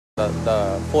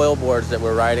The foil boards that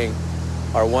we're riding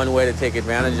are one way to take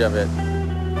advantage of it.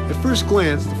 At first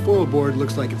glance, the foil board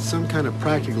looks like it's some kind of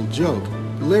practical joke,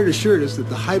 but Laird assured us that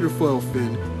the hydrofoil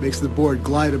fin makes the board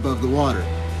glide above the water.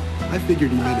 I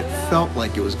figured he meant it felt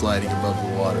like it was gliding above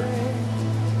the water.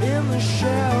 In the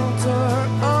shelter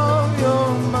of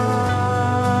your mind.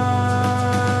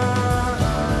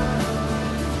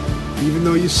 Even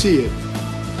though you see it,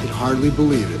 you'd hardly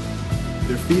believe it.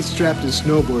 Their feet strapped in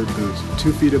snowboard boots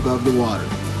 2 feet above the water,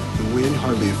 the wind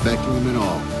hardly affecting them at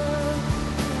all.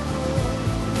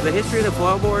 The history of the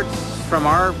foil boards from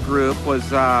our group was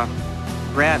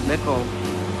Brad Mickle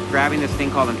grabbing this thing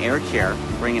called an air chair,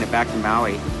 bringing it back to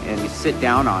Maui, and you sit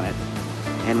down on it.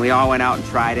 And we all went out and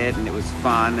tried it, and it was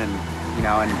fun, and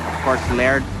and of course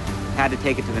Laird had to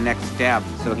take it to the next step,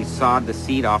 so he sawed the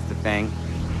seat off the thing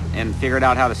and figured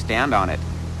out how to stand on it.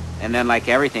 And then, like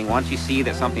everything, once you see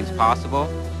that something's possible,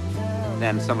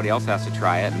 then somebody else has to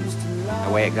try it, and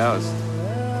away it goes.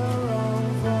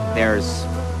 There's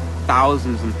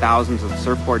thousands and thousands of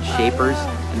surfboard shapers,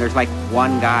 and there's like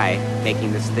one guy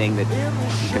making this thing that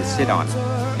you can sit on,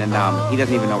 and he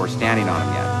doesn't even know we're standing on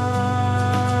him yet.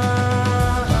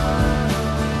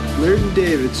 Laird and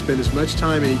David spend as much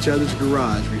time in each other's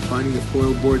garage refining the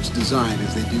foil board's design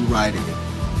as they do riding it.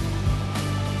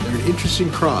 They're an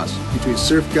interesting cross between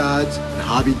surf gods and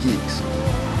hobby geeks.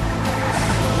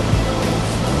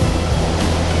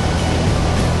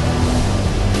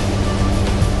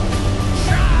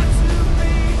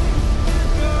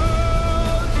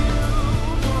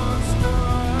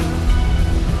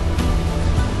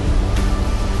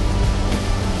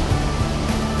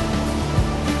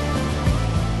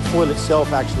 The foil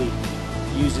itself actually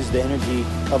uses the energy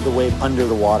of the wave under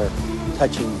the water,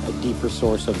 touching a deeper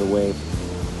source of the wave.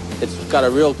 It's got a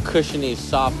real cushiony,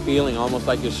 soft feeling, almost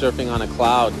like you're surfing on a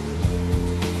cloud.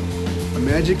 A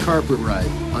magic carpet ride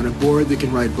on a board that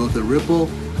can ride both a ripple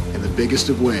and the biggest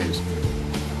of waves.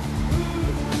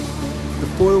 The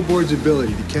foil board's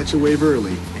ability to catch a wave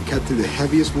early and cut through the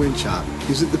heaviest wind chop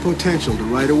gives it the potential to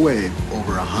ride a wave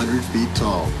over 100 feet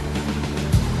tall.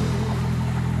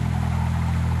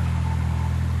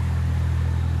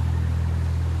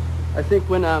 I think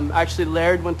when actually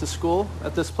Laird went to school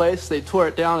at this place, they tore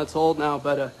it down. It's old now,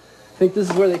 but I think this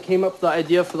is where they came up with the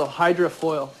idea for the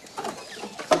hydrofoil.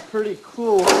 It's pretty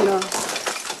cool,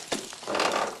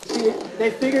 See,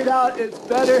 they figured out it's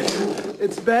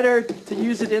better to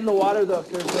use it in the water though.